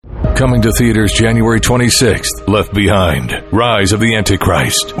Coming to theaters January 26th, Left Behind, Rise of the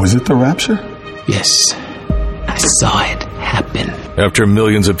Antichrist. Was it the rapture? Yes, I saw it happen. After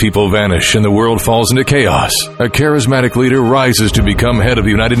millions of people vanish and the world falls into chaos, a charismatic leader rises to become head of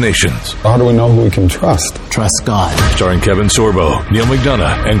the United Nations. How do we know who we can trust? Trust God. Starring Kevin Sorbo, Neil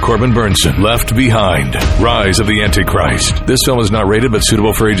McDonough, and Corbin Burnson. Left Behind, Rise of the Antichrist. This film is not rated but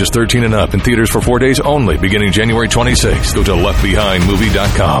suitable for ages 13 and up in theaters for 4 days only, beginning January 26th. Go to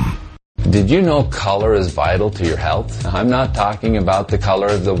leftbehindmovie.com. Did you know color is vital to your health? I'm not talking about the color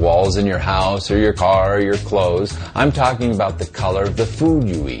of the walls in your house or your car or your clothes. I'm talking about the color of the food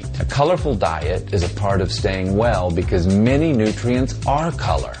you eat. A colorful diet is a part of staying well because many nutrients are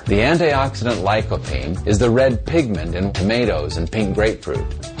color. The antioxidant lycopene is the red pigment in tomatoes and pink grapefruit.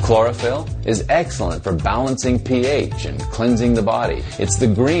 Chlorophyll is excellent for balancing pH and cleansing the body. It's the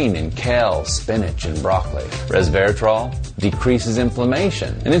green in kale, spinach, and broccoli. Resveratrol decreases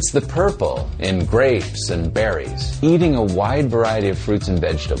inflammation, and it's the purple in grapes and berries. Eating a wide variety of fruits and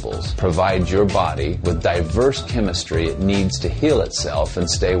vegetables provides your body with diverse chemistry it needs to heal itself and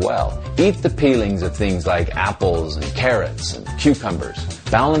stay well. Eat the peelings of things like apples and carrots and cucumbers.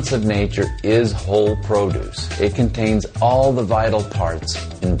 Balance of nature is whole produce. It contains all the vital parts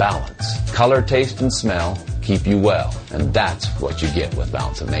in balance. Color, taste, and smell keep you well, and that's what you get with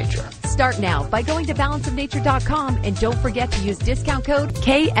Balance of Nature. Start now by going to balanceofnature.com and don't forget to use discount code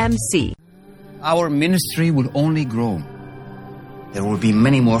KMC. Our ministry will only grow. There will be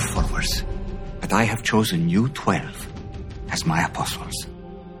many more followers, but I have chosen you 12 as my apostles.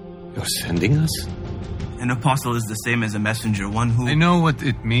 You're sending us? An apostle is the same as a messenger, one who... I know what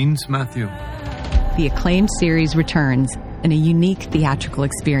it means, Matthew. The acclaimed series returns in a unique theatrical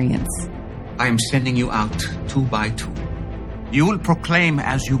experience. I am sending you out 2 by 2. You will proclaim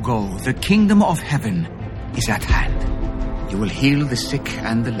as you go, the kingdom of heaven is at hand. You will heal the sick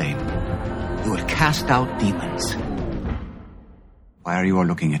and the lame. You will cast out demons. Why are you all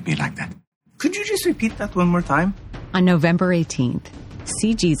looking at me like that? Could you just repeat that one more time? On November 18th,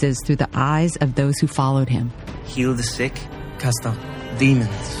 see Jesus through the eyes of those who followed him. Heal the sick, cast out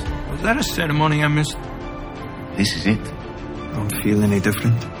demons. Was that a ceremony I missed? This is it. Don't feel any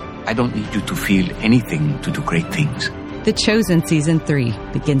different? I don't need you to feel anything to do great things. The Chosen Season 3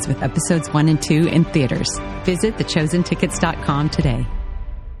 begins with episodes 1 and 2 in theaters. Visit thechosentickets.com today.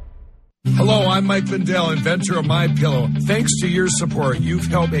 Hello, I'm Mike Lindell, inventor of MyPillow. Thanks to your support, you've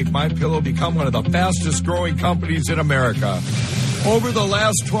helped make MyPillow become one of the fastest growing companies in America. Over the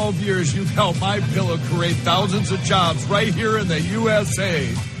last 12 years, you've helped MyPillow create thousands of jobs right here in the USA.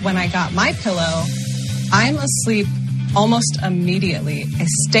 When I got MyPillow, I'm asleep almost immediately. I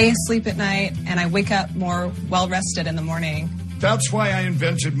stay asleep at night, and I wake up more well-rested in the morning. That's why I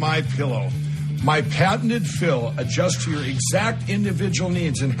invented MyPillow. My patented fill adjusts to your exact individual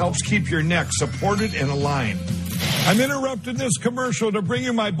needs and helps keep your neck supported and aligned. I'm interrupting this commercial to bring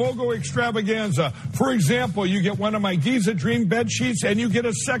you my BOGO extravaganza. For example, you get one of my Giza Dream bed sheets and you get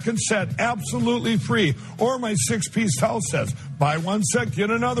a second set absolutely free. Or my 6-piece towel sets. Buy one set, get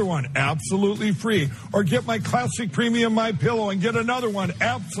another one absolutely free. Or get my classic premium MyPillow and get another one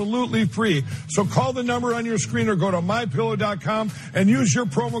absolutely free. So call the number on your screen or go to MyPillow.com and use your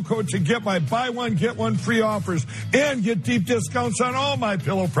promo code to get my buy one, get one free offers and get deep discounts on all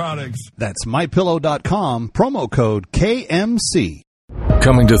MyPillow products. That's MyPillow.com, promo code KMC.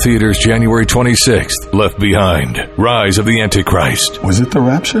 Coming to theaters January 26th, Left Behind, Rise of the Antichrist. Was it the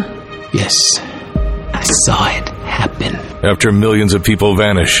rapture? Yes, I saw it happen. After millions of people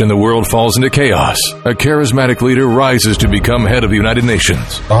vanish and the world falls into chaos, a charismatic leader rises to become head of the United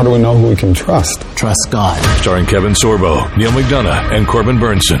Nations. How do we know who we can trust? Trust God. Starring Kevin Sorbo, Neil McDonough, and Corbin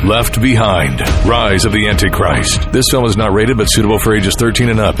Burnson. Left Behind, Rise of the Antichrist. This film is not rated but suitable for ages 13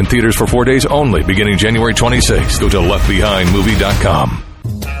 and up in theaters for 4 days only, beginning January 26th. Go to leftbehindmovie.com.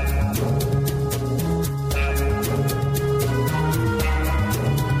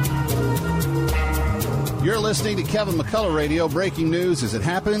 You're listening to Kevin McCullough Radio. Breaking news as it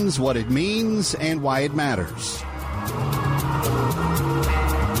happens, what it means, and why it matters. Kevin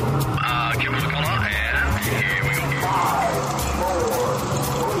McCullough, and here we go. 5, 4,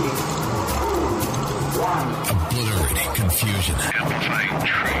 3, 2, 1. Obliterating confusion. Amplifying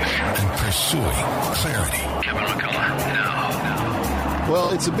truth. And pursuing clarity. Kevin McCullough, now.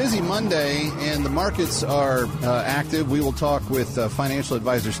 Well, it's a busy Monday, and the markets are active. We will talk with financial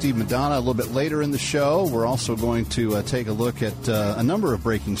advisor Steve Madonna a little bit later in the show. We're also going to take a look at a number of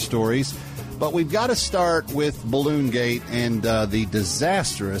breaking stories. But we've got to start with Balloongate and the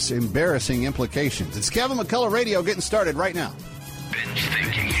disastrous, embarrassing implications. It's Kevin McCullough Radio getting started right now. Binge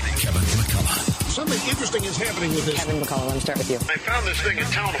thinking. Kevin McCullough. Something interesting is happening with this. Kevin McCullough, let me start with you. I found this thing at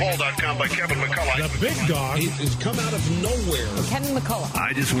townhall.com by Kevin McCullough. The big dog has come out of nowhere. Kevin McCullough.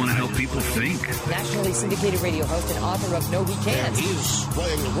 I just want to help people think. Nationally syndicated radio host and author of No He Can't. He's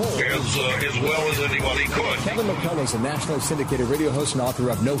playing the role as well as anybody could. Kevin McCullough is a nationally syndicated radio host and author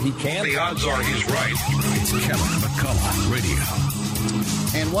of No He Can't. The odds are he's right. It's Kevin McCullough Radio.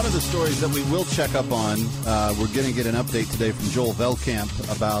 And one of the stories that we will check up on, we're going to get an update today from Joel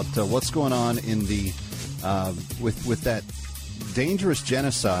Veldkamp about what's going on in the with that dangerous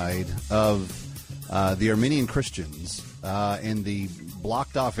genocide of the Armenian Christians in the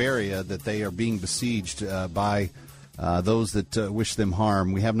blocked off area that they are being besieged by those that wish them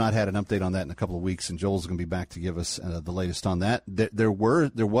harm. We have not had an update on that in a couple of weeks, and Joel's going to be back to give us the latest on that. There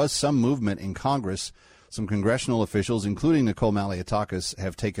was some movement in Congress. Some congressional officials, including Nicole Malliotakis,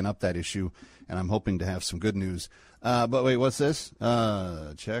 have taken up that issue, and I'm hoping to have some good news. But wait, what's this?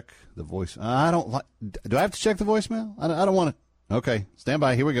 Check the voice. Do I have to check the voicemail? I don't want to. Okay, stand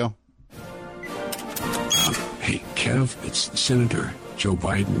by. Here we go. Hey, Kev, it's Senator Joe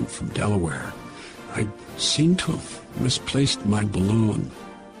Biden from Delaware. I seem to have misplaced my balloon.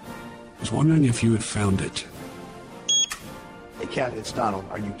 I was wondering if you had found it. Hey, Kev, it's Donald.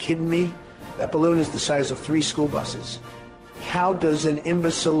 Are you kidding me? That balloon is the size of 3 school buses. How does an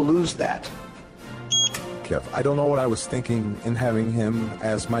imbecile lose that? Kev, I don't know what I was thinking in having him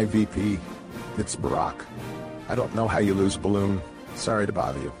as my VP. It's Barack. I don't know how you lose a balloon. Sorry to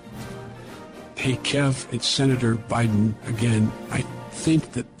bother you. Hey, Kev, it's Senator Biden again. I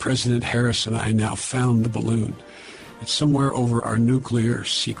think that President Harris and I now found the balloon. It's somewhere over our nuclear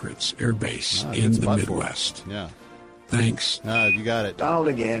secrets airbase in the Midwest. Yeah. Thanks. You got it. Donald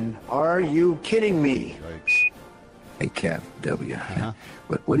again. Are you kidding me? Yikes. Hey, Kev, W.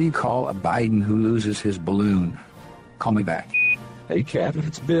 What do you call a Biden who loses his balloon? Call me back. Hey, Kev,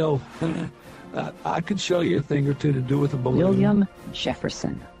 it's Bill. I could show you a thing or two to do with a balloon. William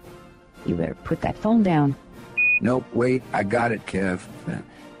Jefferson. You better put that phone down. Nope, wait, I got it, Kev.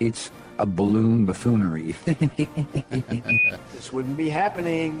 It's a balloon buffoonery. This wouldn't be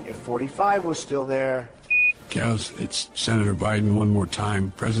happening if 45 was still there. Kev, it's Senator Biden one more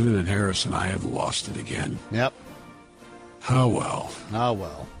time. President Harris and I have lost it again. Yep. How well. How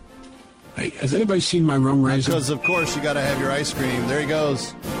well. Hey, has anybody seen my rum raisin? Because, of course, you got to have your ice cream. There he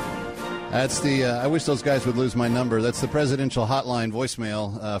goes. That's the, I wish those guys would lose my number. That's the presidential hotline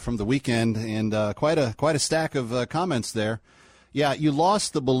voicemail from the weekend, and quite a stack of comments there. Yeah, you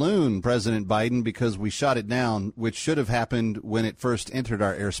lost the balloon, President Biden, because we shot it down, which should have happened when it first entered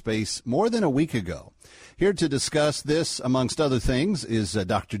our airspace more than a week ago. Here to discuss this, amongst other things, is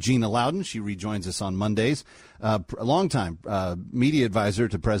Dr. Gina Loudon. She rejoins us on Mondays, a longtime media advisor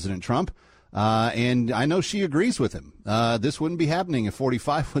to President Trump. And I know she agrees with him. This wouldn't be happening if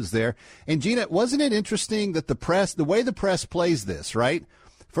 45 was there. And Gina, wasn't it interesting that the way the press plays this, right?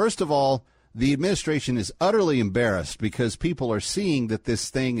 First of all, the administration is utterly embarrassed because people are seeing that this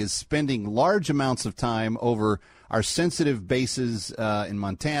thing is spending large amounts of time over our sensitive bases in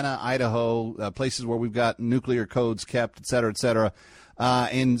Montana, Idaho, places where we've got nuclear codes kept, et cetera, et cetera.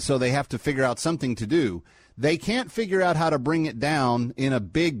 And so they have to figure out something to do. They can't figure out how to bring it down in a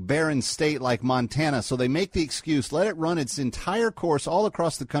big barren state like Montana, so they make the excuse, let it run its entire course all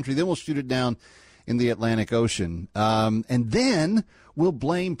across the country, then we'll shoot it down in the Atlantic Ocean. And then we'll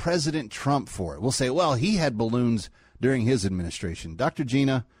blame President Trump for it. We'll say, well, he had balloons during his administration. Dr.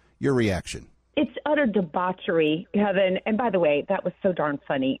 Gina, your reaction. It's utter debauchery, Kevin. And by the way, that was so darn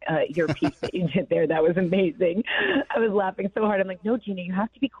funny, your piece that you did there. That was amazing. I was laughing so hard. I'm like, no, Gina, you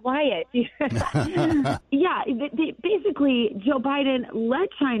have to be quiet. Yeah, basically, Joe Biden let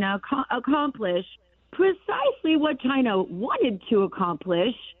China accomplish precisely what China wanted to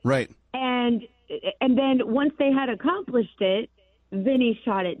accomplish. Right. And then once they had accomplished it, then he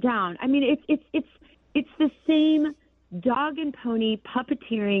shot it down. I mean, it's the same dog and pony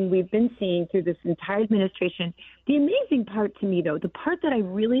puppeteering we've been seeing through this entire administration. The amazing part to me, though, the part that I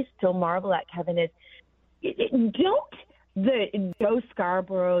really still marvel at, Kevin, is don't the Joe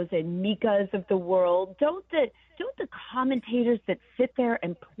Scarboroughs and Mikas of the world, don't the commentators that sit there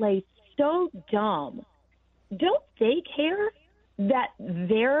and play so dumb, don't they care that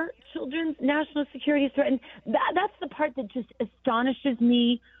their children's national security is threatened? That's the part that just astonishes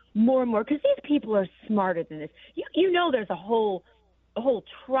me more and more, because these people are smarter than this. You know, there's a whole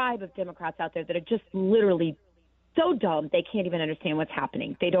tribe of Democrats out there that are just literally so dumb they can't even understand what's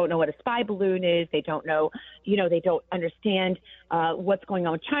happening. They don't know what a spy balloon is. They don't know, they don't understand what's going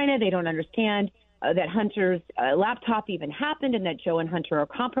on with China. They don't understand that Hunter's laptop even happened and that Joe and Hunter are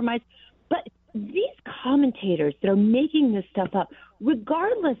compromised. But these commentators that are making this stuff up,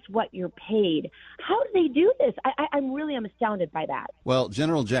 regardless what you're paid, how do they do this? I'm astounded by that. Well,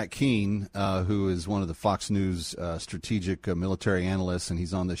 General Jack Keane, who is one of the Fox News strategic military analysts, and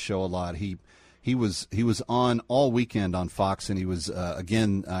he's on this show a lot, he was on all weekend on Fox, and he was,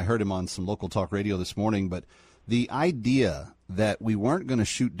 again, I heard him on some local talk radio this morning, but the idea that we weren't going to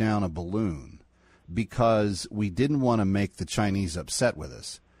shoot down a balloon because we didn't want to make the Chinese upset with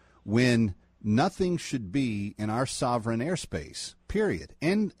us, when nothing should be in our sovereign airspace, period.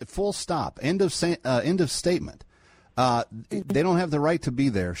 End, full stop, end of statement. They don't have the right to be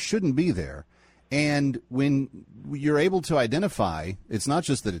there, shouldn't be there. And when you're able to identify, it's not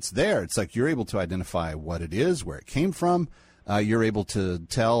just that it's there, it's like you're able to identify what it is, where it came from. You're able to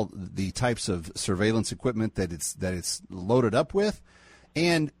tell the types of surveillance equipment that it's loaded up with.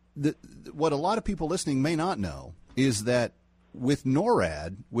 And what a lot of people listening may not know is that with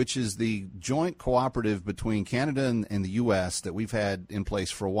NORAD, which is the joint cooperative between Canada and the U.S. that we've had in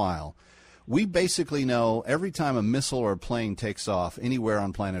place for a while, we basically know every time a missile or a plane takes off anywhere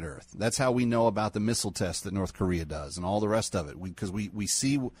on planet Earth. That's how we know about the missile test that North Korea does and all the rest of it, because we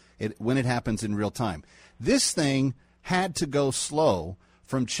see it when it happens in real time. This thing had to go slow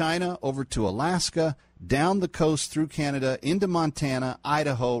from China over to Alaska, down the coast through Canada, into Montana,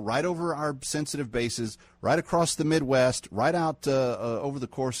 Idaho, right over our sensitive bases, right across the Midwest, right out over the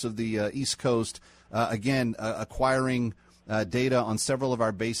course of the East Coast, again, acquiring data on several of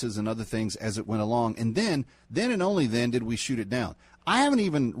our bases and other things as it went along. And then and only then did we shoot it down. I haven't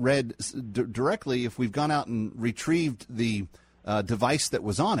even read directly if we've gone out and retrieved the device that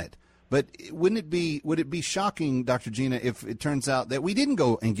was on it. But would it be shocking, Dr. Gina, if it turns out that we didn't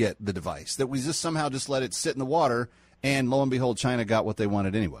go and get the device, that we just somehow just let it sit in the water, and lo and behold, China got what they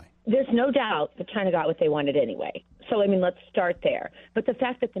wanted anyway? There's no doubt that China got what they wanted anyway. So, let's start there. But the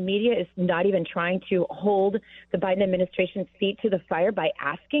fact that the media is not even trying to hold the Biden administration's feet to the fire by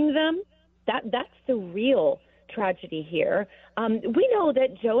asking them, that's the real tragedy here. We know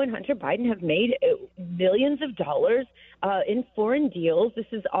that Joe and Hunter Biden have made millions of dollars in foreign deals. This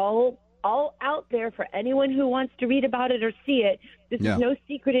is all out there for anyone who wants to read about it or see it. This is no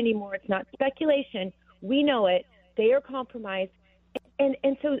secret anymore. It's not speculation. We know it. They are compromised.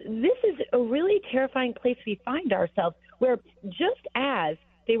 And so this is a really terrifying place we find ourselves, where just as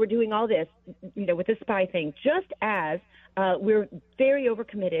they were doing all this, with the spy thing, just as we're very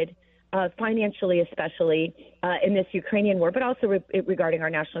overcommitted, financially especially, in this Ukrainian war, but also regarding our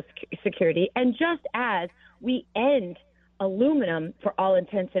national security, and just as we end aluminum for all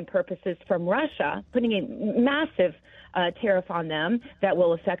intents and purposes from Russia, putting a massive tariff on them that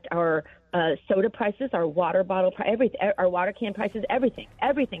will affect our soda prices, our water bottle, everything, our water can prices, everything.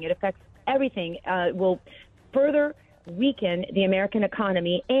 It affects everything. Will further weaken the American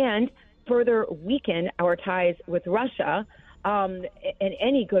economy and further weaken our ties with Russia, and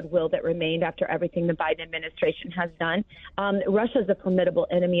any goodwill that remained after everything the Biden administration has done. Russia is a formidable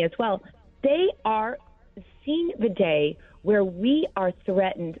enemy as well. They are seeing the day where we are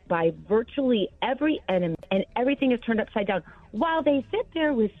threatened by virtually every enemy, and everything is turned upside down, while they sit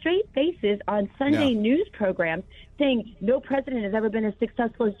there with straight faces on Sunday news programs saying no president has ever been as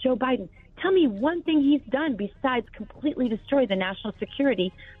successful as Joe Biden. Tell me one thing he's done besides completely destroy the national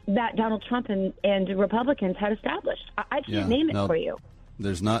security that Donald Trump and Republicans had established. I can't name it for you.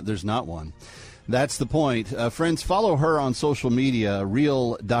 There's not one. That's the point. Friends, follow her on social media.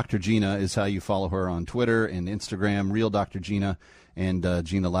 Real Dr. Gina is how you follow her on Twitter and Instagram. Real Dr. Gina and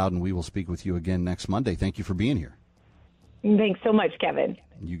Gina Loudon. We will speak with you again next Monday. Thank you for being here. Thanks so much, Kevin.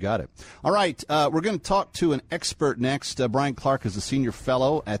 You got it. All right, we're going to talk to an expert next. Brian Clark is a senior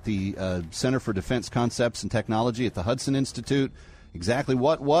fellow at the Center for Defense Concepts and Technology at the Hudson Institute. Exactly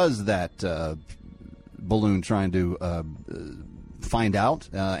what was that balloon trying to find out,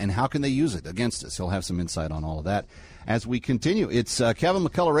 and how can they use it against us? He'll have some insight on all of that as we continue. It's Kevin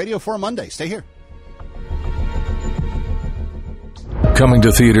McCullough Radio for a Monday. Stay here. Coming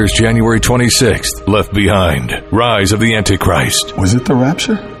to theaters January 26th, Left Behind, Rise of the Antichrist. Was it the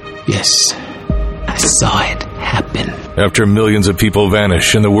rapture? Yes, I saw it happen. After millions of people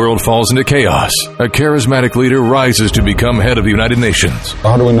vanish and the world falls into chaos, a charismatic leader rises to become head of the United Nations.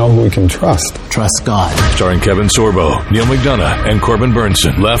 How do we know who we can trust? Trust God. Starring Kevin Sorbo, Neil McDonough, and Corbin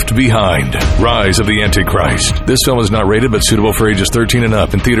Burnson. Left Behind, Rise of the Antichrist. This film is not rated but suitable for ages 13 and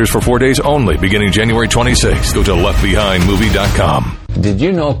up in theaters for 4 days only beginning January 26th. Go to leftbehindmovie.com. Did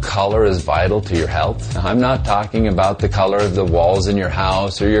you know color is vital to your health? I'm not talking about the color of the walls in your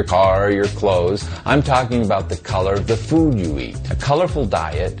house or your car or your clothes. I'm talking about the color of the food you eat. A colorful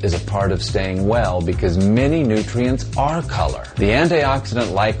diet is a part of staying well because many nutrients are color. The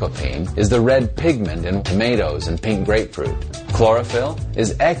antioxidant lycopene is the red pigment in tomatoes and pink grapefruit. Chlorophyll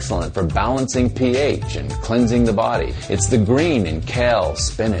is excellent for balancing pH and cleansing the body. It's the green in kale,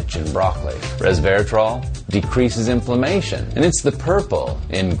 spinach, and broccoli. Resveratrol decreases inflammation, and it's the purple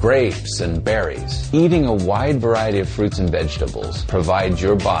in grapes and berries. Eating a wide variety of fruits and vegetables provides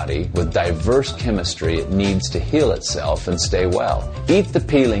your body with diverse chemistry it needs to heal itself and stay well. Eat the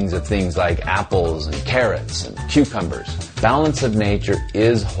peelings of things like apples and carrots and cucumbers. Balance of Nature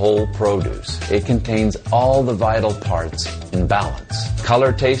is whole produce. It contains all the vital parts in balance.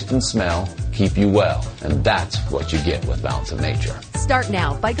 Color, taste, and smell keep you well, and that's what you get with Balance of Nature. Start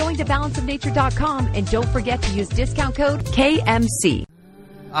now by going to balanceofnature.com and don't forget to use discount code KMC.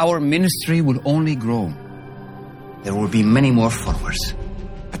 Our ministry will only grow. There will be many more followers,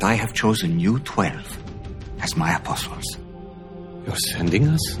 but I have chosen you 12 as my apostles. You're sending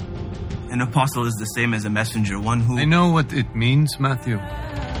us? An apostle is the same as a messenger, one who... I know what it means, Matthew.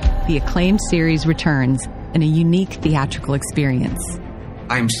 The acclaimed series returns in a unique theatrical experience.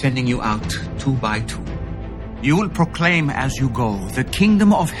 I am sending you out 2 by 2. You will proclaim as you go, the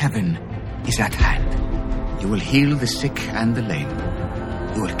kingdom of heaven is at hand. You will heal the sick and the lame.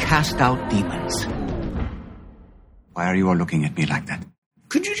 You will cast out demons. Why are you all looking at me like that?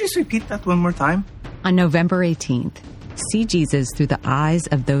 Could you just repeat that one more time? On November 18th, see Jesus through the eyes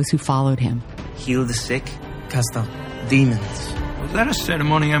of those who followed him. Heal the sick, cast out demons. Was that a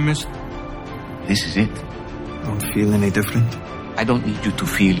ceremony I missed? This is it. Don't feel any different? I don't need you to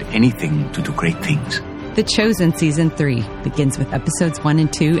feel anything to do great things. The Chosen Season 3 begins with episodes 1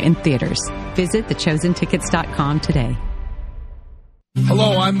 and 2 in theaters. Visit thechosentickets.com today.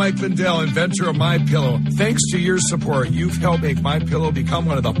 Hello, I'm Mike Lindell, inventor of MyPillow. Thanks to your support, you've helped make MyPillow become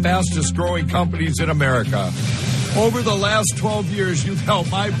one of the fastest growing companies in America. Over the last 12 years, you've helped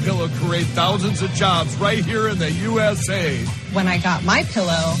MyPillow create thousands of jobs right here in the USA. When I got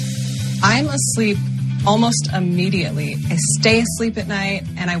MyPillow, I'm asleep almost immediately. I stay asleep at night,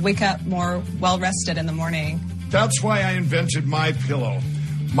 and I wake up more well-rested in the morning. That's why I invented MyPillow.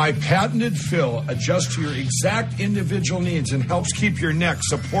 My patented fill adjusts to your exact individual needs and helps keep your neck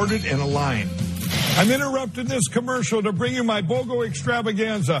supported and aligned. I'm interrupting this commercial to bring you my BOGO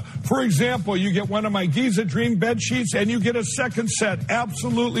extravaganza. For example, you get one of my Giza Dream bed sheets and you get a second set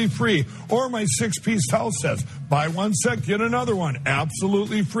absolutely free. Or my 6-piece towel sets. Buy one set, get another one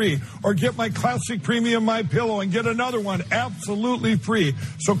absolutely free. Or get my classic premium MyPillow and get another one absolutely free.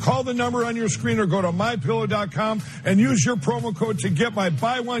 So call the number on your screen or go to MyPillow.com and use your promo code to get my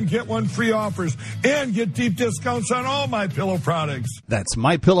buy one, get one free offers and get deep discounts on all MyPillow products. That's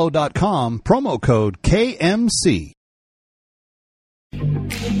MyPillow.com, promo code KMC.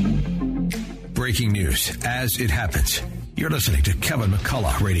 Breaking news as it happens. You're listening to Kevin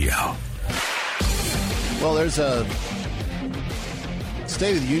McCullough Radio. Well, there's a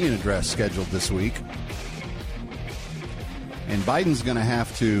State of the Union address scheduled this week. And Biden's going to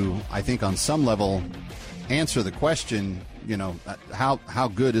have to, I think, on some level, answer the question, you know, how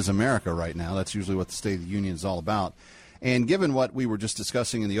good is America right now? That's usually what the State of the Union is all about. And given what we were just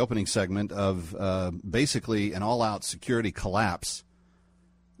discussing in the opening segment of basically an all-out security collapse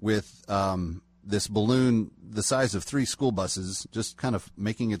with this balloon the size of 3 school buses just kind of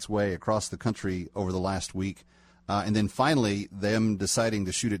making its way across the country over the last week, and then finally them deciding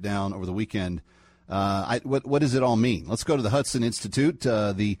to shoot it down over the weekend, what does it all mean? Let's go to the Hudson Institute.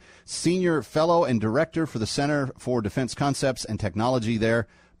 The senior fellow and director for the Center for Defense Concepts and Technology there,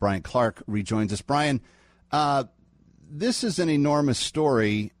 Brian Clark, rejoins us. Brian, this is an enormous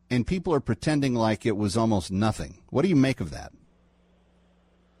story, and people are pretending like it was almost nothing. What do you make of that?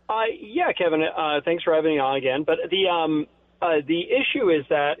 Yeah, Kevin, thanks for having me on again. But the issue is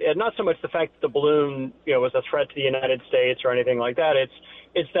that not so much the fact that the balloon, was a threat to the United States or anything like that.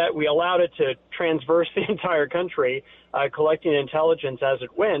 It's that we allowed it to transverse the entire country, collecting intelligence as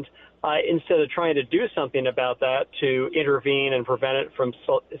it went, instead of trying to do something about that to intervene and prevent it from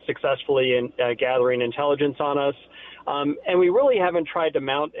successfully gathering intelligence on us. And we really haven't tried to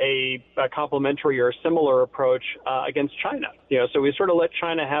mount a complementary or similar approach against China. So we sort of let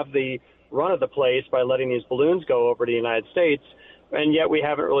China have the run of the place by letting these balloons go over to the United States, and yet we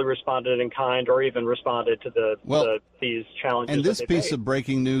haven't really responded in kind or even responded to these challenges. And this piece of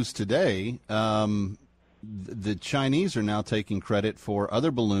breaking news today, the Chinese are now taking credit for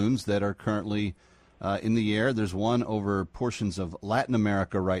other balloons that are currently in the air. There's one over portions of Latin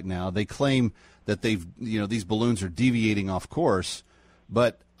America right now. They claim that these balloons are deviating off course.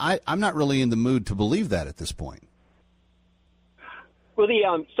 But I'm not really in the mood to believe that at this point. Well,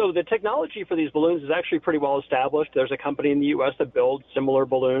 so the technology for these balloons is actually pretty well established. There's a company in the U.S. that builds similar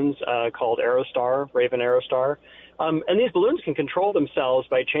balloons called Aerostar, Raven Aerostar. And these balloons can control themselves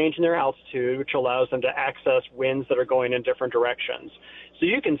by changing their altitude, which allows them to access winds that are going in different directions. So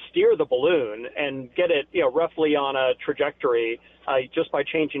you can steer the balloon and get it, roughly on a trajectory just by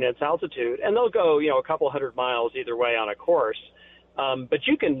changing its altitude. And they'll go, a couple hundred miles either way on a course. But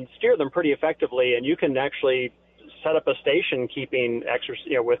you can steer them pretty effectively, and you can actually set up a station keeping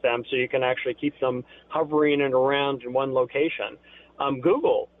with them, so you can actually keep them hovering and around in one location.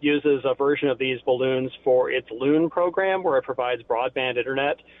 Google uses a version of these balloons for its Loon program, where it provides broadband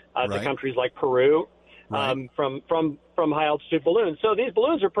internet to countries like Peru from high altitude balloons. So these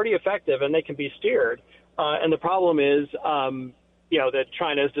balloons are pretty effective, and they can be steered. And the problem is, that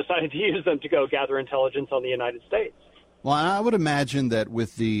China has decided to use them to go gather intelligence on the United States. Well, I would imagine that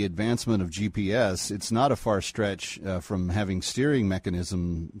with the advancement of GPS, it's not a far stretch from having steering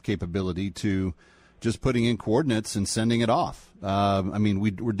mechanism capability to just putting in coordinates and sending it off.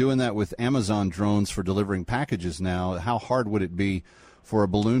 We're doing that with Amazon drones for delivering packages now. How hard would it be for a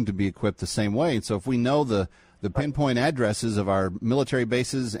balloon to be equipped the same way? And so if we know the pinpoint addresses of our military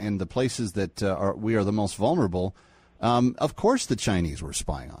bases and the places that we are the most vulnerable, of course the Chinese were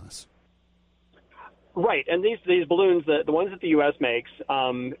spying on us. Right, and these balloons, the ones that the U.S. makes,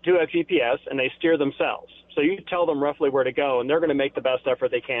 do have GPS, and they steer themselves. So you tell them roughly where to go, and they're going to make the best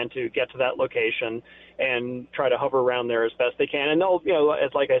effort they can to get to that location and try to hover around there as best they can. And they'll,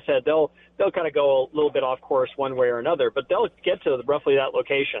 as like I said, they'll kind of go a little bit off course one way or another, but they'll get to roughly that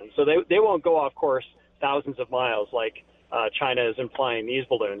location. So they won't go off course thousands of miles like China is implying these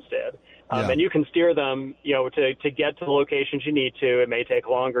balloons did. And you can steer them, to get to the locations you need to. It may take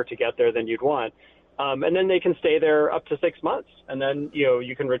longer to get there than you'd want. And then they can stay there up to 6 months, and then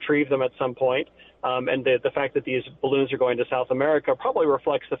you can retrieve them at some point. And the fact that these balloons are going to South America probably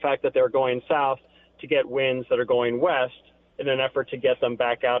reflects the fact that they're going south to get winds that are going west in an effort to get them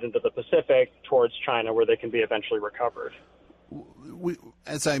back out into the Pacific towards China, where they can be eventually recovered.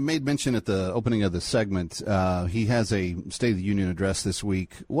 As I made mention at the opening of the segment, he has a State of the Union address this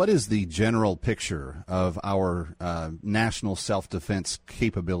week. What is the general picture of our national self-defense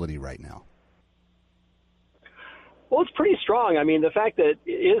capability right now? Well, it's pretty strong. I mean, the fact that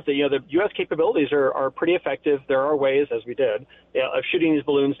the U.S. capabilities are pretty effective. There are ways, as we did, of shooting these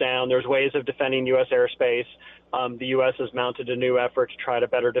balloons down. There's ways of defending U.S. airspace. The U.S. has mounted a new effort to try to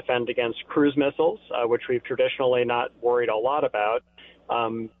better defend against cruise missiles, which we've traditionally not worried a lot about,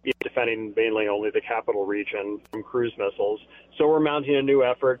 defending mainly only the capital region from cruise missiles. So we're mounting a new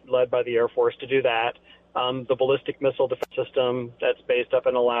effort led by the Air Force to do that. The ballistic missile defense system that's based up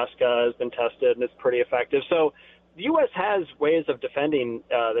in Alaska has been tested, and it's pretty effective. So the U.S. has ways of defending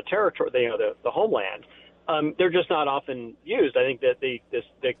the territory, the homeland. They're just not often used. I think that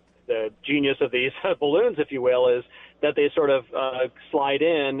the genius of these balloons, if you will, is that they sort of slide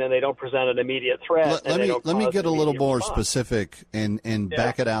in and they don't present an immediate threat. Let me get a little more specific and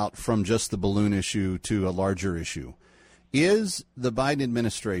back it out from just the balloon issue to a larger issue. Is the Biden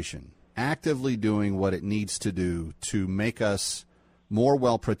administration actively doing what it needs to do to make us more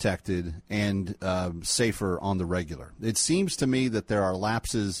well-protected and safer on the regular? It seems to me that there are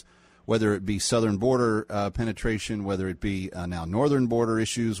lapses, whether it be southern border penetration, whether it be now northern border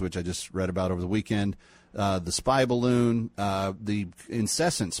issues, which I just read about over the weekend, the spy balloon, the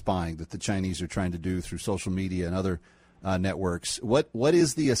incessant spying that the Chinese are trying to do through social media and other networks. What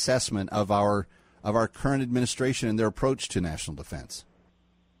is the assessment of our current administration and their approach to national defense?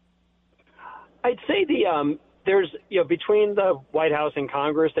 I'd say there's, between the White House and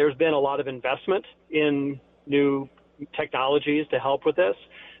Congress, there's been a lot of investment in new technologies to help with this,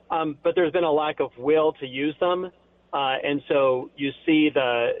 but there's been a lack of will to use them. And so you see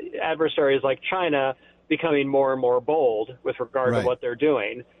the adversaries like China becoming more and more bold with regard to what they're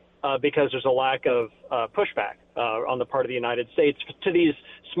doing, because there's a lack of pushback on the part of the United States to these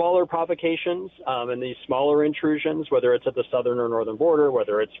smaller provocations and these smaller intrusions, whether it's at the southern or northern border,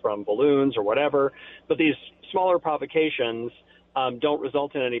 whether it's from balloons or whatever. But these smaller provocations don't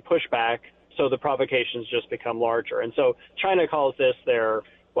result in any pushback, so the provocations just become larger. And so China calls this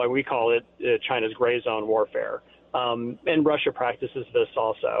we call it China's gray zone warfare. And Russia practices this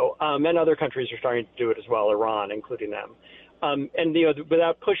also. And other countries are starting to do it as well, Iran, including them. And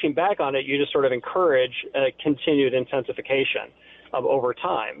without pushing back on it, you just sort of encourage continued intensification over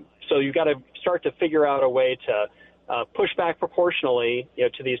time. So you've got to start to figure out a way to push back proportionally,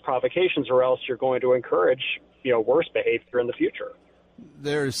 to these provocations, or else you're going to encourage, worse behavior in the future.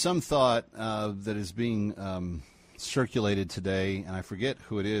 There is some thought that is being circulated today, and I forget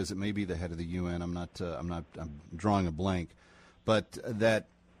who it is. It may be the head of the UN. I'm drawing a blank, but that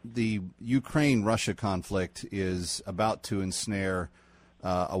the Ukraine-Russia conflict is about to ensnare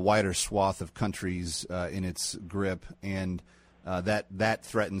a wider swath of countries in its grip, and that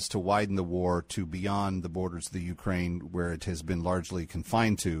threatens to widen the war to beyond the borders of the Ukraine, where it has been largely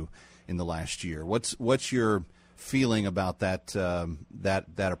confined to in the last year. What's your feeling about that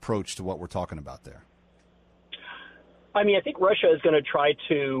approach to what we're talking about there? I mean, I think Russia is going to try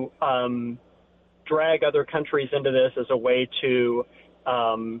to drag other countries into this as a way to,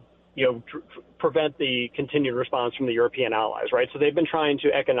 prevent the continued response from the European allies, right? So they've been trying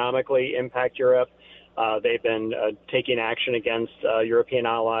to economically impact Europe. They've been taking action against European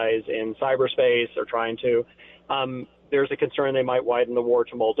allies in cyberspace. They're trying to. There's a concern they might widen the war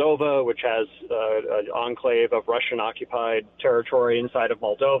to Moldova, which has an enclave of Russian-occupied territory inside of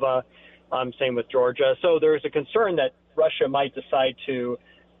Moldova. Same with Georgia. So there's a concern that Russia might decide to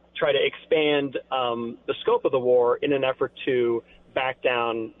try to expand the scope of the war in an effort to back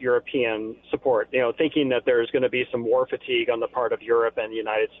down European support, thinking that there's going to be some war fatigue on the part of Europe and the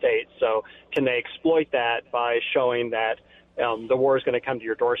United States. So can they exploit that by showing that the war is going to come to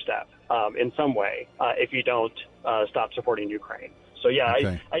your doorstep in some way if you don't stop supporting Ukraine? So, yeah,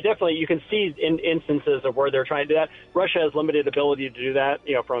 okay. I definitely, you can see in instances of where they're trying to do that. Russia has limited ability to do that,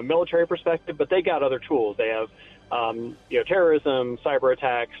 from a military perspective, but they got other tools. They have, terrorism, cyber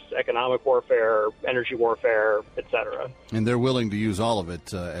attacks, economic warfare, energy warfare, et cetera. And they're willing to use all of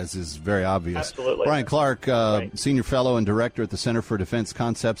it, as is very obvious. Absolutely. Brian Clark, right. Senior Fellow and Director at the Center for Defense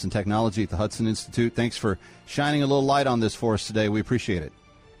Concepts and Technology at the Hudson Institute. Thanks for shining a little light on this for us today. We appreciate it.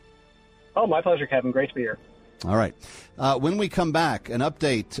 Oh, my pleasure, Kevin. Great to be here. All right. When we come back, an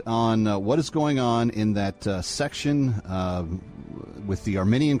update on what is going on in that section with the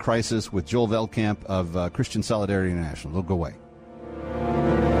Armenian crisis with Joel Veldkamp of Christian Solidarity International. Don't go away.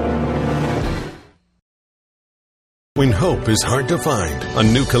 When hope is hard to find, a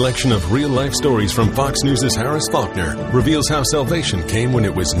new collection of real-life stories from Fox News' Harris Faulkner reveals how salvation came when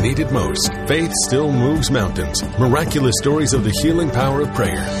it was needed most. Faith still moves mountains. Miraculous stories of the healing power of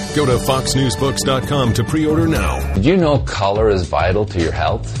prayer. Go to foxnewsbooks.com to pre-order now. Did you know color is vital to your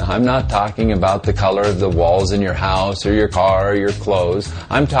health? I'm not talking about the color of the walls in your house or your car or your clothes.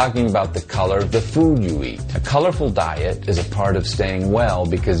 I'm talking about the color of the food you eat. A colorful diet is a part of staying well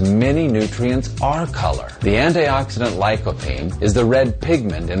because many nutrients are color. The antioxidant lycopene is the red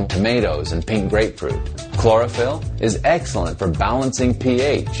pigment in tomatoes and pink grapefruit. Chlorophyll is excellent for balancing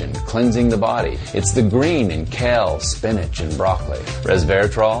pH and cleansing the body. It's the green in kale, spinach, and broccoli.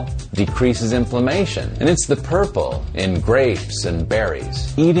 Resveratrol decreases inflammation, and it's the purple in grapes and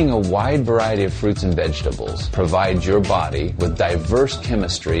berries. Eating a wide variety of fruits and vegetables provides your body with diverse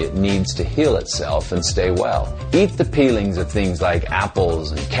chemistry it needs to heal itself and stay well. Eat the peelings of things like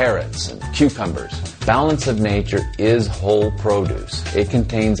apples and carrots and cucumbers. Balance of nature is whole produce. It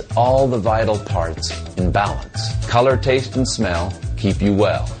contains all the vital parts in balance. Color, taste, and smell keep you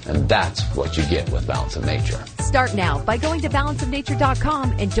well, and that's what you get with Balance of Nature. Start now by going to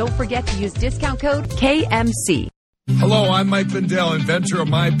balanceofnature.com and don't forget to use discount code KMC. Hello, I'm Mike Lindell, inventor of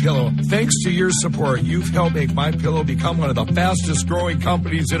MyPillow. Thanks to your support, you've helped make MyPillow become one of the fastest growing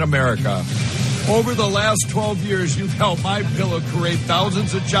companies in America. Over the last 12 years, you've helped MyPillow create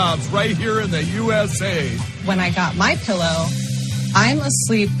thousands of jobs right here in the USA. When I got MyPillow, I'm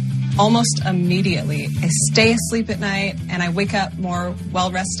asleep almost immediately. I stay asleep at night, and I wake up more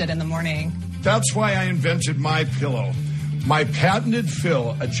well-rested in the morning. That's why I invented MyPillow. My patented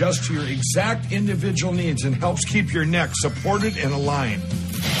fill adjusts to your exact individual needs and helps keep your neck supported and aligned.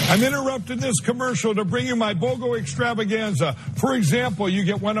 I'm interrupting this commercial to bring you my BOGO extravaganza. For example, you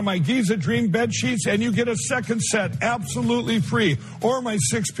get one of my Giza Dream bed sheets and you get a second set absolutely free. Or my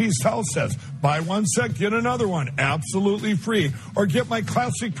 6-piece towel sets. Buy one set, get another one absolutely free. Or get my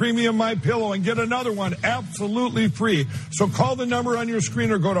classic premium MyPillow and get another one absolutely free. So call the number on your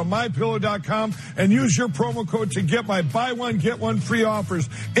screen or go to MyPillow.com and use your promo code to get my buy one, get one free offers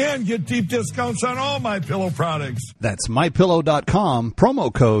and get deep discounts on all MyPillow products. That's MyPillow.com,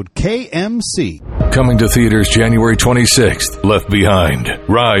 promo code KMC. Coming to theaters January 26th, Left Behind,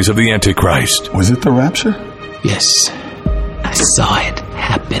 Rise of the Antichrist. Was it the rapture? Yes, I saw it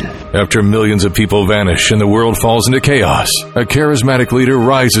happen. After millions of people vanish and the world falls into chaos, a charismatic leader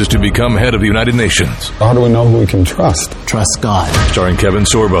rises to become head of the United Nations. How do we know who we can trust? Trust God. Starring Kevin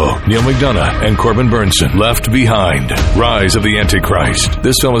Sorbo, Neil McDonough, and Corbin Burnson. Left Behind, Rise of the Antichrist.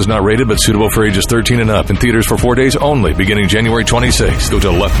 This film is not rated but suitable for ages 13 and up in theaters for 4 days only beginning January 26th. Go to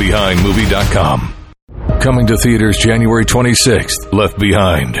leftbehindmovie.com. Coming to theaters January 26th, Left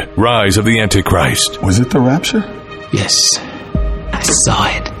Behind, Rise of the Antichrist. Was it the rapture? Yes, I saw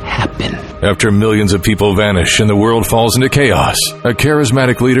it happen. After millions of people vanish and the world falls into chaos, a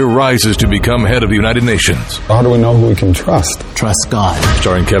charismatic leader rises to become head of the United Nations. How do we know who we can trust? Trust God.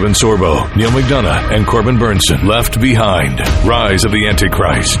 Starring Kevin Sorbo, Neil McDonough, and Corbin Burnson. Left Behind, Rise of the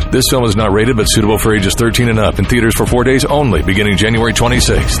Antichrist. This film is not rated but suitable for ages 13 and up in theaters for 4 days only beginning January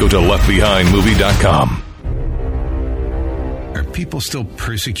 26th. Go to leftbehindmovie.com. Are people still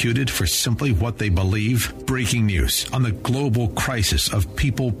persecuted for simply what they believe? Breaking news on the global crisis of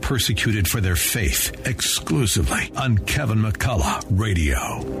people persecuted for their faith, exclusively on Kevin McCullough Radio.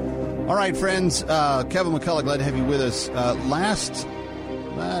 All right, friends, Kevin McCullough, glad to have you with us. A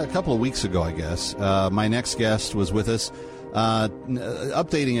couple of weeks ago, I guess, my next guest was with us,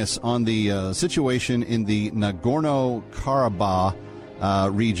 updating us on the situation in the Nagorno-Karabakh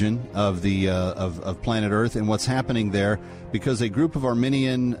region of the of planet Earth and what's happening there, because a group of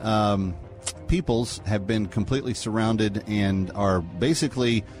Armenian peoples have been completely surrounded and are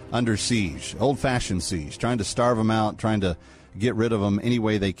basically under siege, old-fashioned siege, trying to starve them out, trying to get rid of them any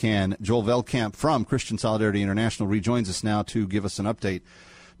way they can. Joel Veldkamp from Christian Solidarity International rejoins us now to give us an update.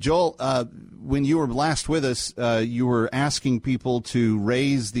 Joel, when you were last with us, you were asking people to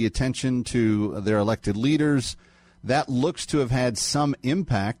raise the attention to their elected leaders. That looks to have had some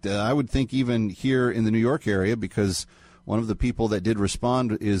impact, I would think, even here in the New York area, because one of the people that did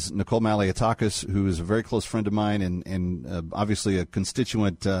respond is Nicole Malliotakis, who is a very close friend of mine and obviously a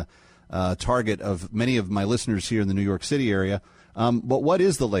constituent target of many of my listeners here in the New York City area. But what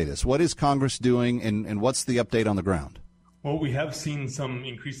is the latest? What is Congress doing, and what's the update on the ground? Well, we have seen some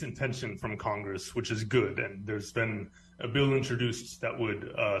increased intention from Congress, which is good, and there's been a bill introduced that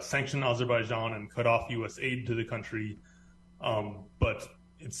would sanction Azerbaijan and cut off U.S. aid to the country, but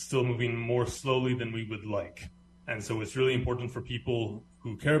it's still moving more slowly than we would like. And so it's really important for people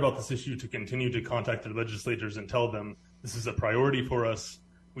who care about this issue to continue to contact their legislators and tell them this is a priority for us.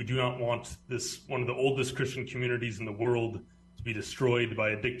 We do not want this, one of the oldest Christian communities in the world, to be destroyed by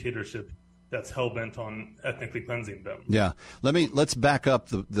a dictatorship that's hell-bent on ethnically cleansing them. Yeah. Let's back up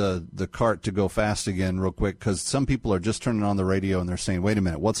the cart to go fast again real quick, because some people are just turning on the radio and they're saying, wait a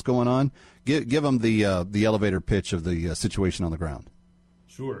minute, what's going on? Give them the elevator pitch of the situation on the ground.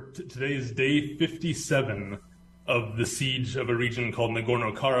 Sure. Today is day 57 of the siege of a region called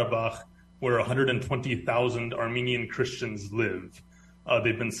Nagorno-Karabakh, where 120,000 Armenian Christians live.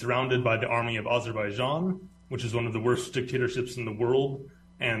 They've been surrounded by the army of Azerbaijan, which is one of the worst dictatorships in the world,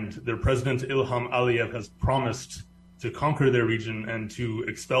 and their president Ilham Aliyev has promised to conquer their region and to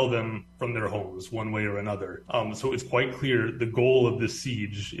expel them from their homes one way or another. So it's quite clear the goal of this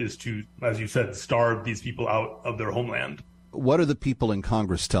siege is to, as you said, starve these people out of their homeland. What are the people in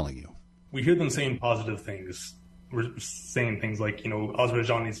Congress telling you? We hear them saying positive things. We're saying things like,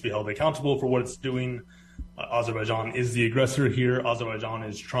 Azerbaijan needs to be held accountable for what it's doing. Azerbaijan is the aggressor here. Azerbaijan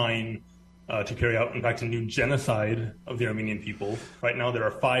is trying to carry out, in fact, a new genocide of the Armenian people. Right now, there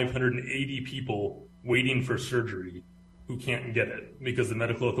are 580 people waiting for surgery who can't get it because the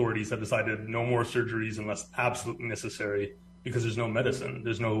medical authorities have decided no more surgeries unless absolutely necessary, because there's no medicine,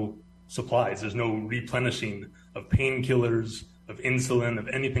 there's no supplies, there's no replenishing of painkillers, of insulin, of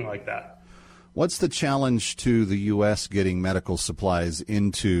anything like that. What's the challenge to the U.S. getting medical supplies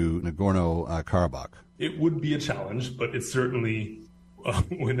into Nagorno-Karabakh? It would be a challenge, but it's certainly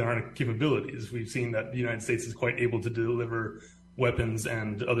within our capabilities. We've seen that the United States is quite able to deliver weapons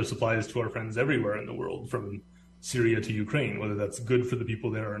and other supplies to our friends everywhere in the world, from Syria to Ukraine, whether that's good for the people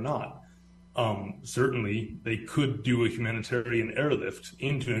there or not. Certainly, they could do a humanitarian airlift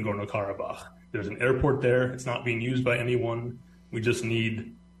into Nagorno-Karabakh. There's an airport there. It's not being used by anyone. We just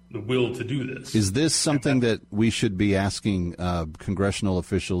need the will to do this. Is this something that we should be asking congressional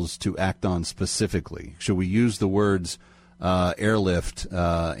officials to act on specifically? Should we use the words airlift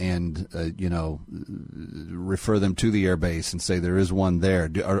and refer them to the airbase and say there is one there?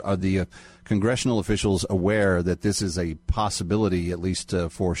 Are the congressional officials aware that this is a possibility, at least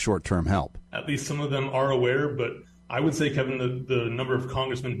for short-term help? At least some of them are aware, but I would say, Kevin, the number of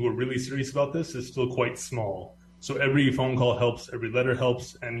congressmen who are really serious about this is still quite small. So every phone call helps, every letter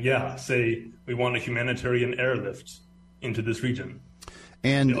helps, and say we want a humanitarian airlift into this region.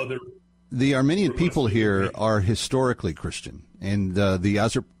 And the Armenian people here are historically Christian, and the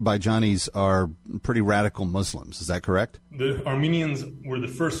Azerbaijanis are pretty radical Muslims. Is that correct? The Armenians were the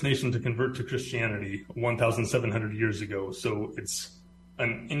first nation to convert to Christianity 1,700 years ago, so it's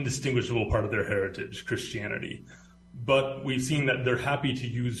an indistinguishable part of their heritage, Christianity. But we've seen that they're happy to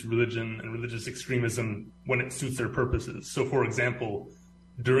use religion and religious extremism when it suits their purposes. So, for example,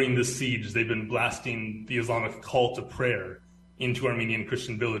 during this siege, they've been blasting the Islamic call to prayer into Armenian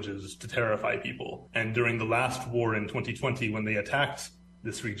Christian villages to terrify people. And during the last war in 2020, when they attacked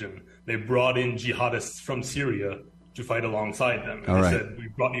this region, they brought in jihadists from Syria to fight alongside them. And they said, we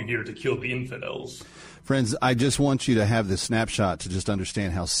brought you here to kill the infidels. Friends, I just want you to have this snapshot to just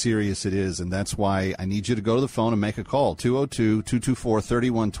understand how serious it is, and that's why I need you to go to the phone and make a call,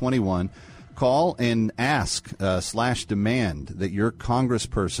 202-224-3121. Call and ask / demand that your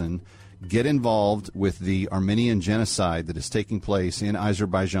congressperson get involved with the Armenian genocide that is taking place in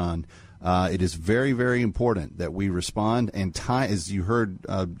Azerbaijan. It is very, very important that we respond, and as you heard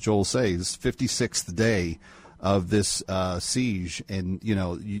Joel say, this 56th day of this siege, and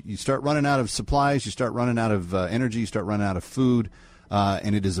you start running out of supplies, you start running out of energy, you start running out of food,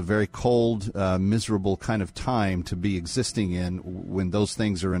 and it is a very cold, miserable kind of time to be existing in when those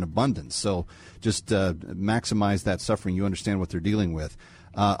things are in abundance. So just maximize that suffering. You understand what they're dealing with.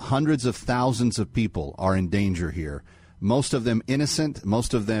 Hundreds of thousands of people are in danger here. Most of them innocent,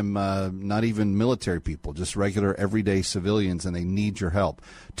 most of them not even military people, just regular everyday civilians, and they need your help.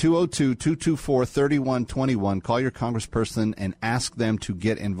 202-224-3121. Call your congressperson and ask them to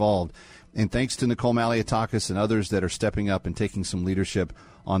get involved. And thanks to Nicole Malliotakis and others that are stepping up and taking some leadership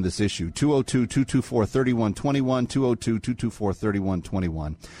on this issue. 202-224-3121,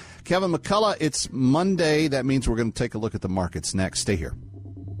 202-224-3121. Kevin McCullough, it's Monday. That means we're going to take a look at the markets next. Stay here.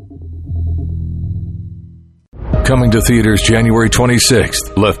 Coming to theaters January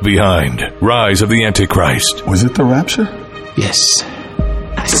 26th, Left Behind, Rise of the Antichrist. Was it the rapture? Yes.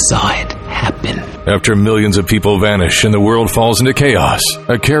 I saw it happen. After millions of people vanish and the world falls into chaos,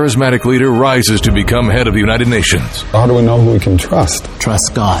 a charismatic leader rises to become head of the United Nations. How do we know who we can trust?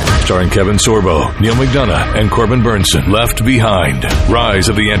 Trust God. Starring Kevin Sorbo, Neil McDonough, and Corbin Burnson. Left Behind, Rise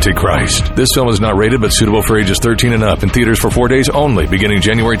of the Antichrist. This film is not rated but suitable for ages 13 and up in theaters for 4 days only beginning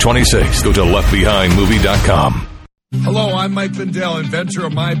January 26th. Go to leftbehindmovie.com. Hello, I'm Mike Lindell, inventor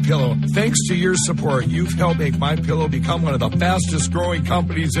of MyPillow. Thanks to your support, you've helped make MyPillow become one of the fastest growing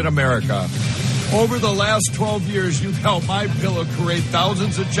companies in America. Over the last 12 years, you've helped MyPillow create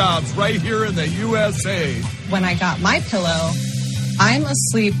thousands of jobs right here in the USA. When I got MyPillow, I'm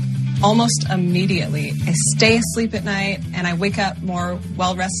asleep almost immediately. I stay asleep at night, and I wake up more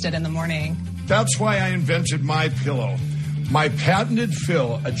well-rested in the morning. That's why I invented MyPillow. My patented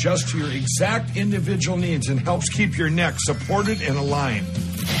fill adjusts to your exact individual needs and helps keep your neck supported and aligned.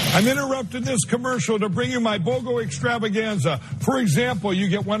 I'm interrupting this commercial to bring you my BOGO extravaganza. For example, you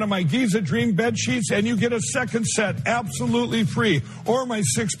get one of my Giza Dream bed sheets and you get a second set absolutely free. Or my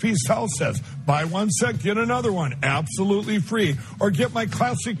 6-piece towel sets. Buy one set, get another one absolutely free. Or get my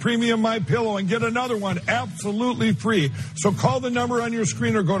classic premium MyPillow and get another one absolutely free. So call the number on your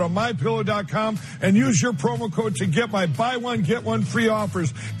screen or go to MyPillow.com and use your promo code to get my buy one, get one free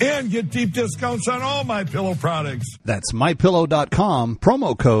offers and get deep discounts on all MyPillow products. That's MyPillow.com,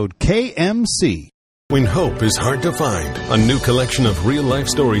 promo code KMC. When hope is hard to find, a new collection of real-life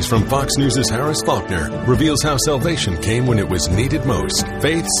stories from Fox News' Harris Faulkner reveals how salvation came when it was needed most.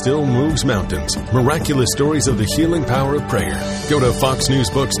 Faith still moves mountains. Miraculous stories of the healing power of prayer. Go to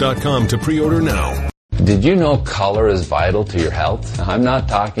foxnewsbooks.com to pre-order now. Did you know color is vital to your health? I'm not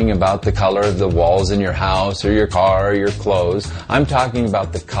talking about the color of the walls in your house or your car or your clothes. I'm talking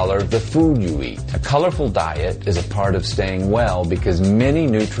about the color of the food you eat. A colorful diet is a part of staying well because many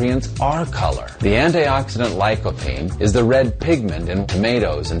nutrients are color. The antioxidant lycopene is the red pigment in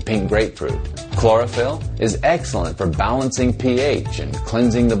tomatoes and pink grapefruit. Chlorophyll is excellent for balancing pH and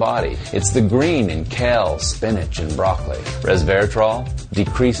cleansing the body. It's the green in kale, spinach, and broccoli. Resveratrol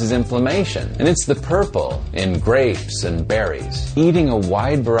decreases inflammation, and it's the purple in grapes and berries. Eating a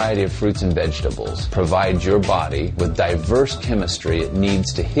wide variety of fruits and vegetables provides your body with diverse chemistry it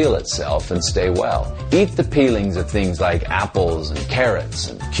needs to heal itself and stay well. Eat the peelings of things like apples and carrots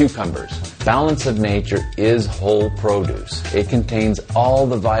and cucumbers. Balance of nature is whole produce. It contains all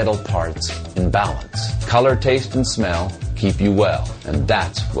the vital parts in balance. Color, taste, and smell keep you well, and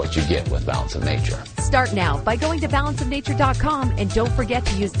that's what you get with Balance of Nature. Start now by going to balanceofnature.com and don't forget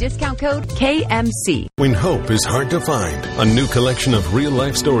to use discount code KMC. When hope is hard to find, a new collection of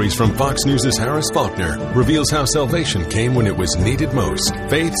real-life stories from Fox News' Harris Faulkner reveals how salvation came when it was needed most.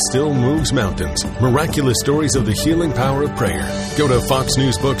 Faith still moves mountains. Miraculous stories of the healing power of prayer. Go to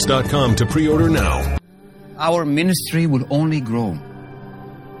foxnewsbooks.com to pre-order now. Our ministry will only grow.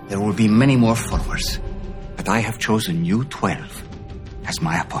 There will be many more followers. But I have chosen you 12 as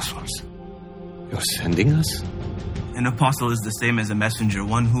my apostles. You're sending us? An apostle is the same as a messenger,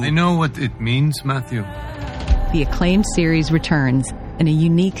 one who... I know what it means, Matthew. The acclaimed series returns in a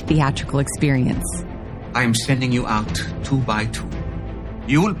unique theatrical experience. I am sending you out 2 by 2.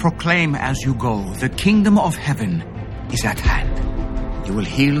 You will proclaim as you go, the kingdom of heaven is at hand. You will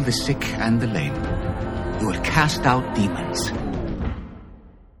heal the sick and the lame. You will cast out demons.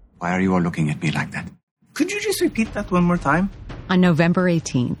 Why are you all looking at me like that? Could you just repeat that one more time? On November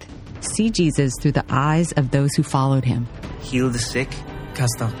 18th, see Jesus through the eyes of those who followed him. Heal the sick,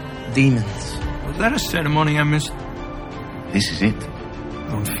 cast out demons. Was that a ceremony I missed? This is it.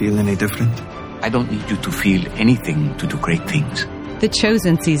 Don't feel any different? I don't need you to feel anything to do great things. The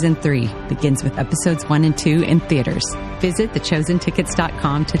Chosen Season 3 begins with episodes 1 and 2 in theaters. Visit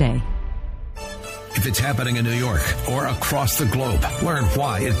thechosentickets.com today. If it's happening in New York or across the globe, learn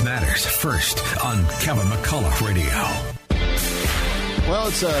why it matters first on Kevin McCullough Radio. Well,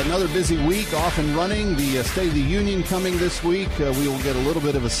 it's another busy week off and running. The State of the Union coming this week. We will get a little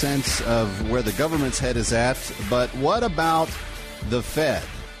bit of a sense of where the government's head is at. But what about the Fed?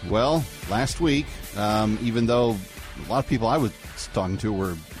 Well, last week, even though a lot of people I was talking to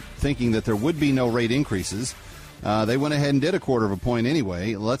were thinking that there would be no rate increases, they went ahead and did a 1/4 point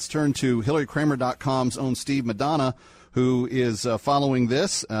anyway. Let's turn to HillaryKramer.com's own Steve Madonna, who is following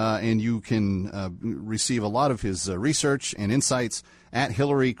this, and you can receive a lot of his research and insights at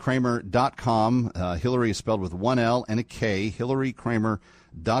HillaryKramer.com. Hillary is spelled with one L and a K,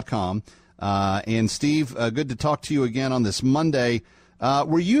 HillaryKramer.com. And Steve, good to talk to you again on this Monday.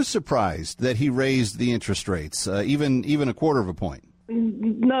 Were you surprised that he raised the interest rates, even a 1/4 point?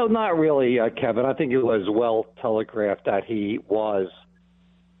 No, not really, Kevin. I think it was well telegraphed that he was.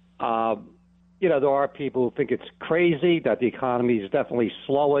 There are people who think it's crazy, that the economy is definitely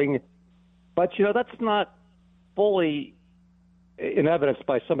slowing. But, that's not fully in evidence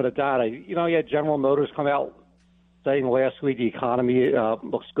by some of the data. You had General Motors come out saying last week the economy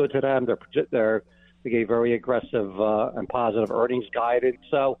looks good to them. They gave very aggressive and positive earnings guidance.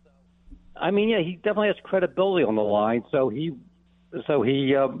 So, he definitely has credibility on the line. So he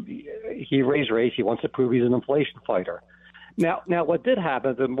raised rates. He wants to prove he's an inflation fighter. Now, what did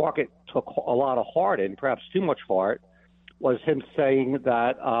happen, the market took a lot of heart, and perhaps too much heart, was him saying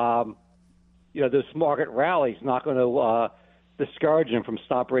that, this market rally is not going to discourage him from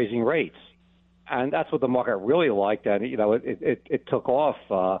stop raising rates. And that's what the market really liked. And, it took off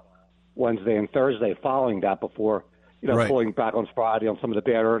Wednesday and Thursday following that before, right, pulling back on Friday on some of the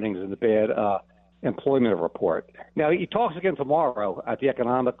bad earnings and the bad employment report. Now, he talks again tomorrow at the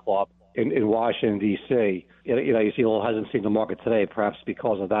Economic Club in Washington, D.C. You see a little hesitancy in the market today, perhaps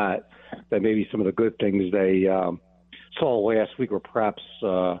because of that maybe some of the good things they saw last week were perhaps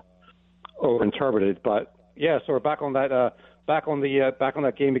overinterpreted. But, yeah, so we're back on that back on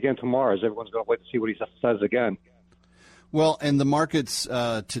that game again tomorrow, as everyone's going to wait to see what he says again. Well, and the markets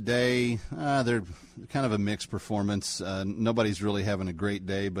today, they're kind of a mixed performance. Nobody's really having a great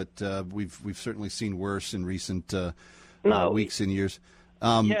day, but we've certainly seen worse in recent weeks and years.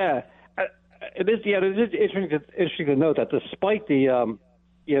 It is interesting to note that despite the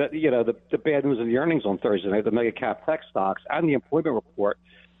the bad news of the earnings on Thursday night, the mega cap tech stocks and the employment report,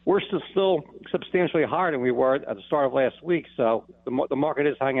 we're still substantially higher than we were at the start of last week. So the market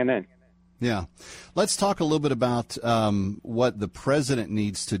is hanging in. Yeah. Let's talk a little bit about what the president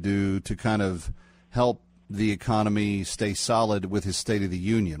needs to do to kind of help the economy stay solid with his State of the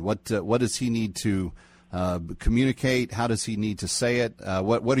Union. What does he need to communicate? How does he need to say it?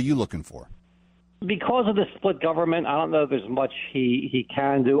 What are you looking for? Because of the split government, I don't know if there's much he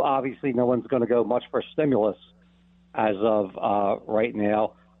can do. Obviously, no one's going to go much for stimulus as of right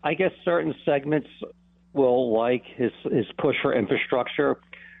now. I guess certain segments will like his push for infrastructure.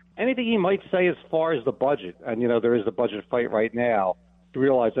 Anything he might say as far as the budget, and there is a budget fight right now, to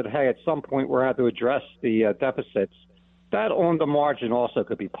realize that, hey, at some point we're going to have to address the deficits. That on the margin also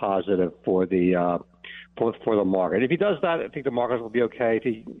could be positive for the for the market. If he does that, I think the market will be okay. If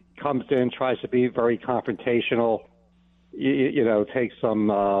he comes in, tries to be very confrontational, takes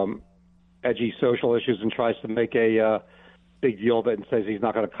some edgy social issues and tries to make a big deal of it and says he's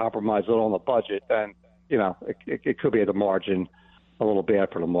not going to compromise it on the budget, then it could be at the margin a little bad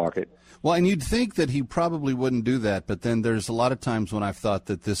for the market. Well, and you'd think that he probably wouldn't do that, but then there's a lot of times when I've thought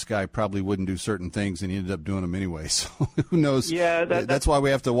that this guy probably wouldn't do certain things, and he ended up doing them anyway. So who knows? Yeah, that's why we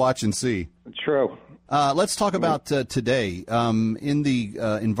have to watch and see. True. Let's talk about today. In the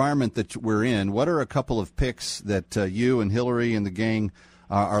environment that we're in, what are a couple of picks that you and Hillary and the gang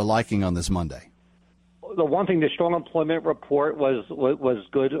are liking on this Monday? The one thing, the strong employment report was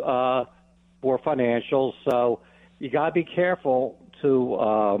good for financials. So you got to be careful to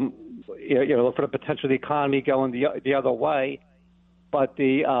look for the potential of the economy going the other way. But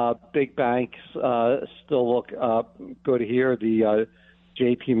the big banks still look good here. The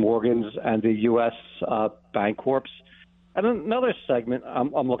J.P. Morgans and the U.S. Bancorps. And another segment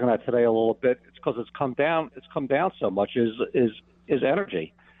I'm looking at today a little bit, it's because it's come down so much, is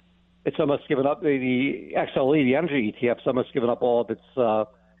energy. It's almost given up the XLE, the energy ETF's almost given up all of its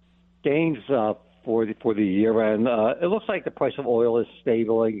gains for the year, and it looks like the price of oil is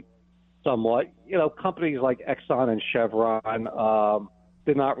stabling somewhat. You know, companies like Exxon and Chevron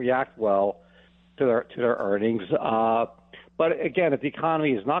did not react well to their earnings. But again, if the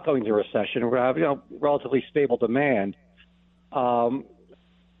economy is not going into recession, we're going to have relatively stable demand.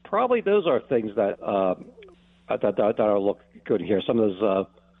 Probably those are things that are look good here. Some of those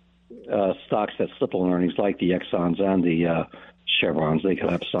stocks that slip on earnings, like the Exxons and the Chevrons, they could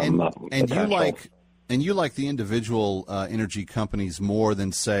have some. And you like the individual energy companies more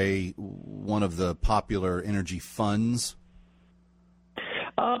than, say, one of the popular energy funds?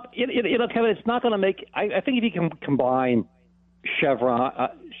 Kevin, it's not going to make. I think if you can combine Chevron,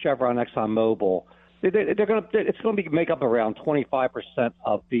 ExxonMobil, it's going to make up around 25%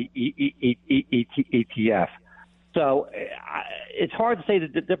 of the ETF. So it's hard to say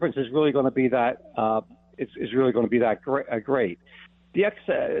that the difference is really going to be that is really going to be that great.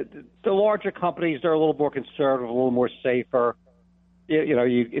 The larger companies, they're a little more conservative, a little more safer.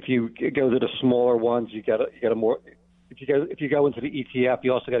 If you go to the smaller ones, you get a more. If you go into the ETF,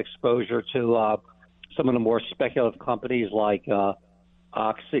 you also get exposure to some of the more speculative companies like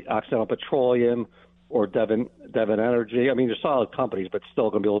Occidental Petroleum or Devon Energy. I mean, they're solid companies, but still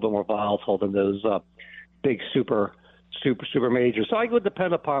going to be a little bit more volatile than those big super majors. So it would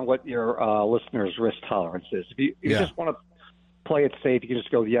depend upon what your listeners' risk tolerance is. If you just want to play it safe, you can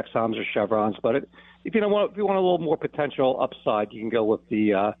just go with the Exxons or Chevrons. But if you want a little more potential upside, you can go with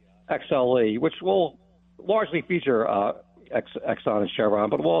the XLE, which will largely feature Exxon and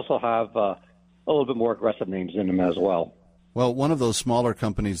Chevron, but we'll also have a little bit more aggressive names in them as well. Well, one of those smaller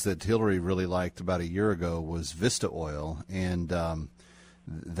companies that Hillary really liked about a year ago was Vista Oil, and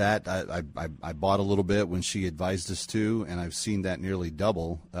that I bought a little bit when she advised us to, and I've seen that nearly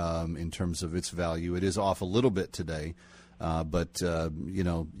double in terms of its value. It is off a little bit today. But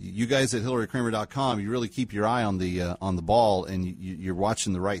you guys at HillaryKramer.com, you really keep your eye on the ball, and you're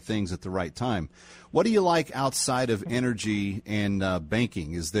watching the right things at the right time. What do you like outside of energy and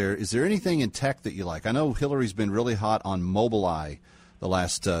banking? Is there anything in tech that you like? I know Hillary's been really hot on Mobileye the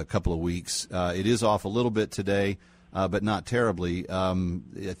last couple of weeks. It is off a little bit today, but not terribly. I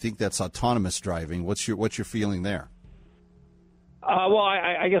think that's autonomous driving. What's your feeling there? Well,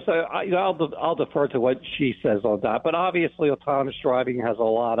 I guess I'll defer to what she says on that. But obviously, autonomous driving has a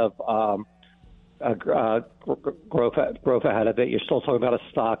lot of growth ahead of it. You're still talking about a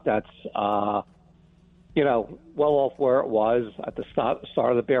stock that's, well off where it was at the start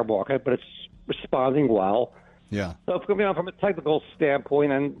of the bear market, but it's responding well. Yeah. So from a technical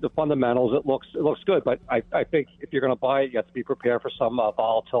standpoint and the fundamentals, it looks good. But I think if you're going to buy it, you have to be prepared for some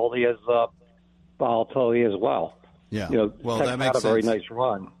volatility as well. Yeah. Well, that makes sense. A very nice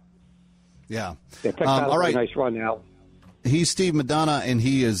run. Yeah. All right. A nice run now. He's Steve Madonna, and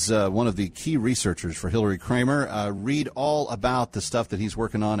he is one of the key researchers for Hillary Kramer. Read all about the stuff that he's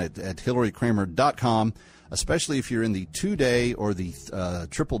working on at HillaryKramer.com, especially if you're in the 2-day or the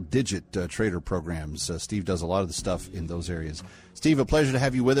triple-digit trader programs. Steve does a lot of the stuff in those areas. Steve, a pleasure to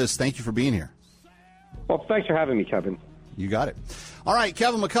have you with us. Thank you for being here. Well, thanks for having me, Kevin. You got it. All right,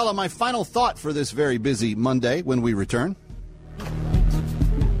 Kevin McCullough, my final thought for this very busy Monday when we return.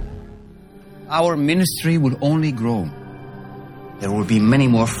 Our ministry will only grow. There will be many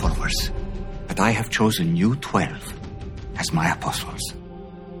more followers, but I have chosen you 12 as my apostles.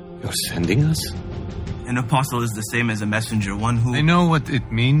 You're sending us? An apostle is the same as a messenger, one who... I know what it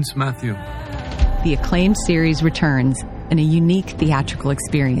means, Matthew. The acclaimed series returns in a unique theatrical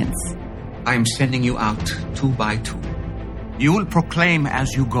experience. I am sending you out 2 by 2. You will proclaim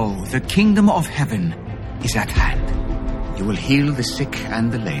as you go, the kingdom of heaven is at hand. You will heal the sick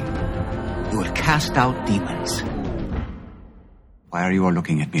and the lame. You will cast out demons. Why are you all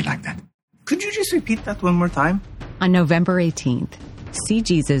looking at me like that? Could you just repeat that one more time? On November 18th, see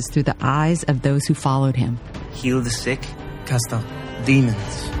Jesus through the eyes of those who followed him. Heal the sick, cast out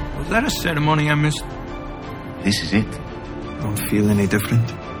demons. Was that a ceremony I missed? This is it. Don't feel any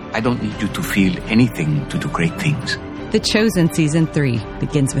different? I don't need you to feel anything to do great things. The Chosen Season 3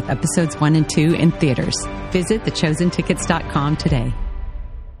 begins with episodes 1 and 2 in theaters. Visit thechosentickets.com today.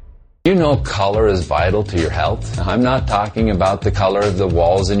 You know color is vital to your health. I'm not talking about the color of the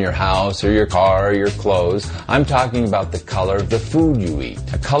walls in your house or your car or your clothes. I'm talking about the color of the food you eat.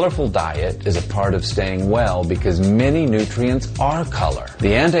 A colorful diet is a part of staying well because many nutrients are color. The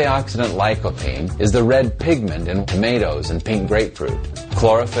antioxidant lycopene is the red pigment in tomatoes and pink grapefruit.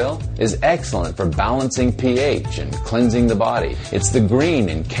 Chlorophyll is excellent for balancing pH and cleansing the body. It's the green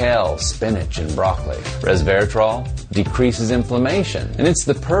in kale, spinach, and broccoli. Resveratrol decreases inflammation, and it's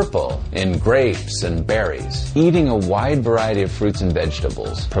the purple in grapes and berries. Eating a wide variety of fruits and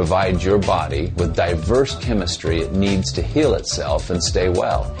vegetables provides your body with diverse chemistry it needs to heal itself and stay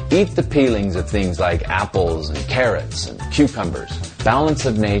well. Eat the peelings of things like apples and carrots and cucumbers. Balance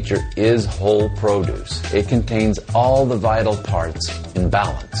of nature is whole produce. It contains all the vital parts in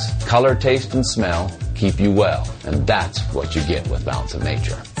balance. Color, taste, and smell keep you well, and that's what you get with Balance of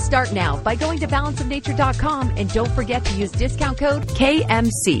Nature. Start now by going to balanceofnature.com and don't forget to use discount code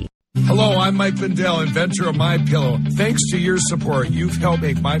KMC. Hello, I'm Mike Lindell, inventor of MyPillow. Thanks to your support, you've helped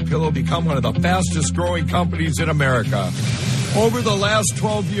make MyPillow become one of the fastest growing companies in America. Over the last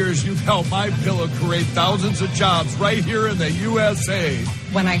 12 years, you've helped MyPillow create thousands of jobs right here in the USA.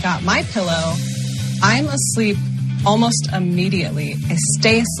 When I got MyPillow, I'm asleep almost immediately. I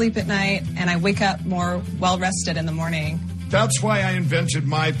stay asleep at night, and I wake up more well-rested in the morning. That's why I invented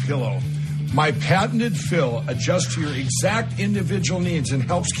MyPillow. My patented fill adjusts to your exact individual needs and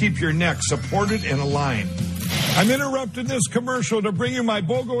helps keep your neck supported and aligned. I'm interrupting this commercial to bring you my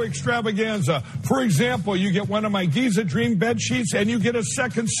BOGO extravaganza. For example, you get one of my Giza Dream bed sheets and you get a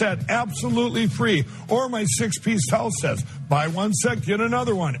second set absolutely free. Or my 6-piece towel sets. Buy one set, get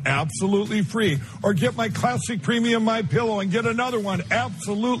another one absolutely free. Or get my classic premium MyPillow and get another one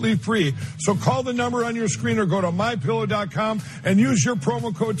absolutely free. So call the number on your screen or go to MyPillow.com and use your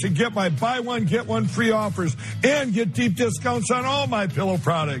promo code to get my buy one, get one free offers and get deep discounts on all MyPillow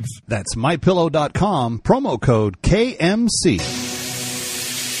products. That's MyPillow.com, promo code KMC.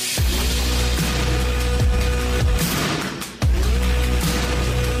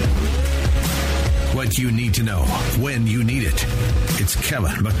 What you need to know when you need it. It's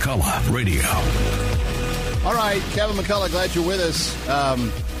Kevin McCullough Radio. All right, Kevin McCullough, glad you're with us.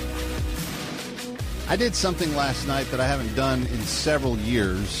 I did something last night that I haven't done in several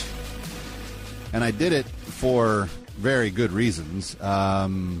years, and I did it for very good reasons.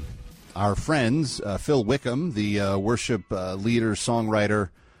 Our friends, Phil Wickham, the worship leader, songwriter,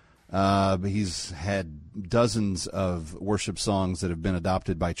 he's had dozens of worship songs that have been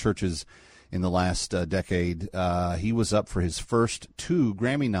adopted by churches in the last decade. He was up for his first 2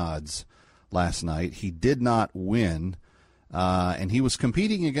 Grammy nods last night. He did not win, and he was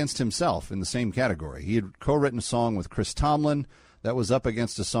competing against himself in the same category. He had co-written a song with Chris Tomlin that was up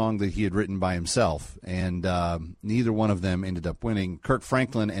against a song that he had written by himself, and neither one of them ended up winning. Kirk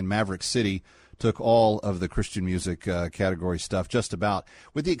Franklin and Maverick City took all of the Christian music category stuff, just about,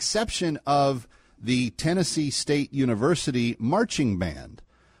 with the exception of the Tennessee State University Marching Band.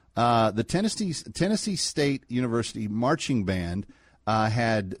 The Tennessee State University Marching Band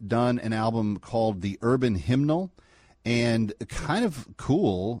had done an album called The Urban Hymnal, and kind of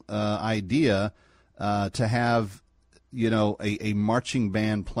cool idea to have, you know, a marching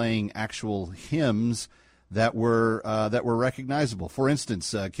band playing actual hymns that were recognizable. For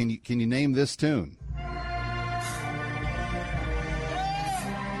instance, can you name this tune?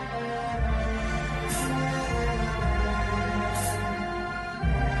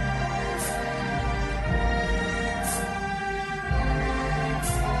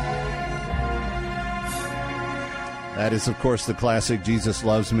 That is, of course, the classic Jesus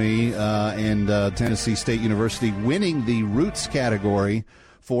Loves Me, and Tennessee State University winning the Roots category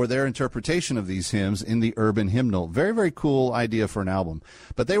for their interpretation of these hymns in the Urban Hymnal. Very, very cool idea for an album.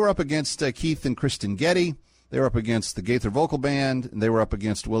 But they were up against Keith and Kristen Getty. They were up against the Gaither Vocal Band. And they were up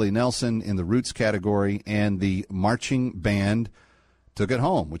against Willie Nelson in the Roots category, and the marching band took it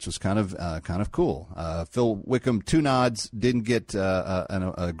home, which was kind of cool. Phil Wickham, 2 nods, didn't get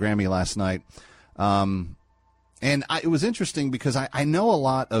a Grammy last night. And it was interesting because I know a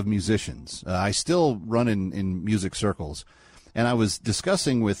lot of musicians. I still run in music circles. And I was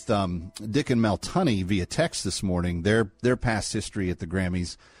discussing with Dick and Mel Tunney via text this morning their past history at the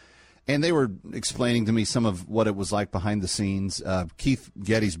Grammys. And they were explaining to me some of what it was like behind the scenes. Keith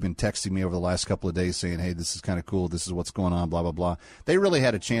Getty's been texting me over the last couple of days saying, hey, this is kind of cool. This is what's going on, blah, blah, blah. They really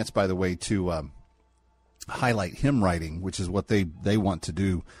had a chance, by the way, to highlight hymn writing, which is what they want to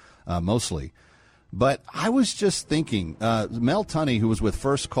do mostly. But I was just thinking, Mel Tunney, who was with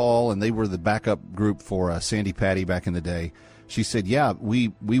First Call, and they were the backup group for Sandy Patty back in the day, she said, yeah,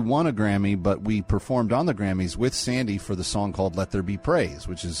 we won a Grammy, but we performed on the Grammys with Sandy for the song called Let There Be Praise,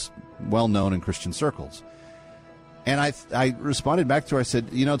 which is well known in Christian circles. And I responded back to her. I said,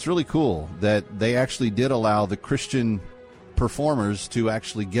 it's really cool that they actually did allow the Christian performers to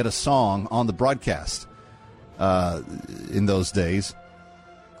actually get a song on the broadcast in those days.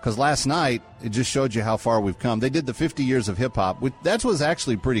 Because last night, it just showed you how far we've come. They did the 50 years of hip-hop. That was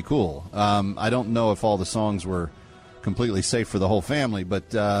actually pretty cool. I don't know if all the songs were completely safe for the whole family, but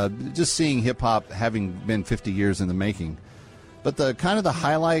just seeing hip-hop having been 50 years in the making. But the kind of the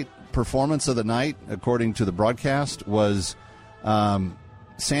highlight performance of the night, according to the broadcast, was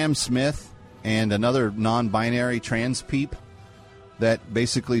Sam Smith and another non-binary trans peep that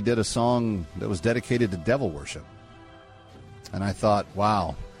basically did a song that was dedicated to devil worship. And I thought,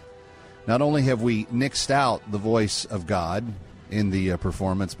 wow, not only have we nixed out the voice of God in the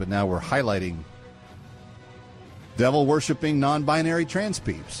performance, but now we're highlighting devil-worshiping non-binary trans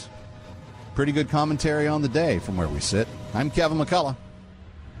peeps. Pretty good commentary on the day from where we sit. I'm Kevin McCullough.